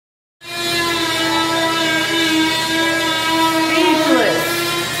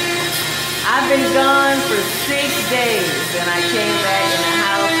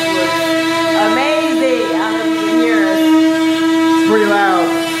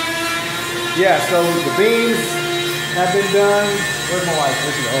Yeah, so the beams have been done. Where's my wife?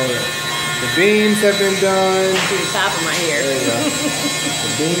 Where's she? Oh, yeah. The beams have been done. To the top of my hair. There you go.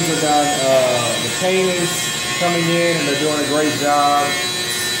 The beams are done. The painters coming in and they're doing a great job.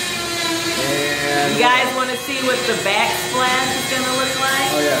 And you guys want to see what the backsplash is going to look like?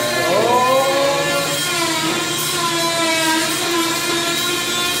 oh yeah.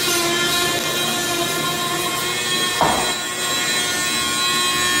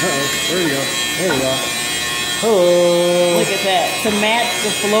 There you go. There you go. Oh. Look at that. To match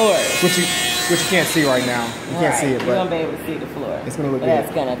the floors. Which you can't see right now. You can't see it, but you're gonna be able to see the floor. It's gonna look good.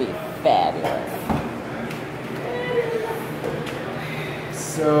 That's gonna be fabulous.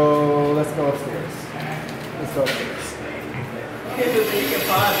 So let's go upstairs. Let's go upstairs.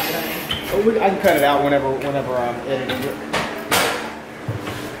 Oh, I can cut it out whenever I'm editing it.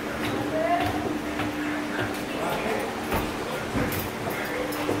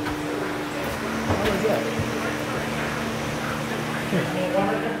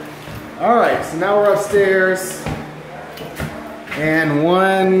 All right, so now we're upstairs, and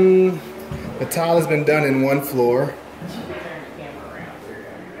the tile has been done in one floor.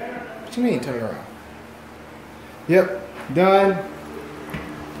 What you mean, turn it around? Yep, done.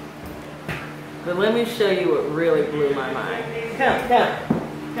 But let me show you what really blew my mind. Come.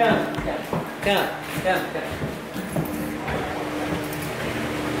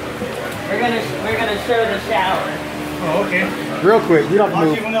 We're gonna show the shower. Oh, okay. Real quick, you don't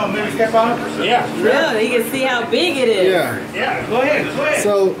have to move. Maybe step on it? Yeah. Yeah, you can see how big it is. Yeah. Yeah, go ahead.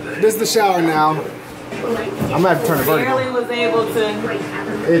 So, this is the shower now. I'm gonna have to turn it vertical. Barely was able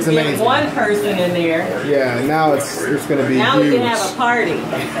to It's get amazing. one person in there. Yeah, now it's gonna be Now huge. we can have a party.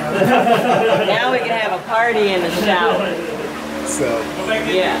 Now we can have a party in the shower. So,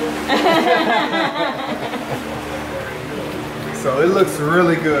 Yeah. so it looks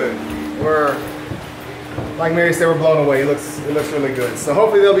really good. Like Mary said, we're blown away. It looks really good. So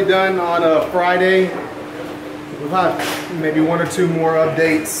hopefully they'll be done on a Friday. We'll have maybe one or two more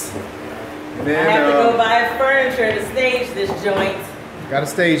updates. And then, I have to go buy furniture to stage this joint. Gotta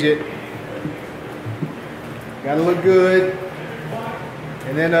stage it. Gotta look good.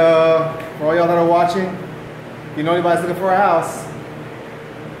 And then for all y'all that are watching, if you know anybody's looking for a house,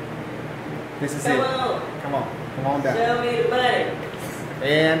 this is it. Come on. Come on down. Show me the money.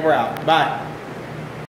 And we're out. Bye.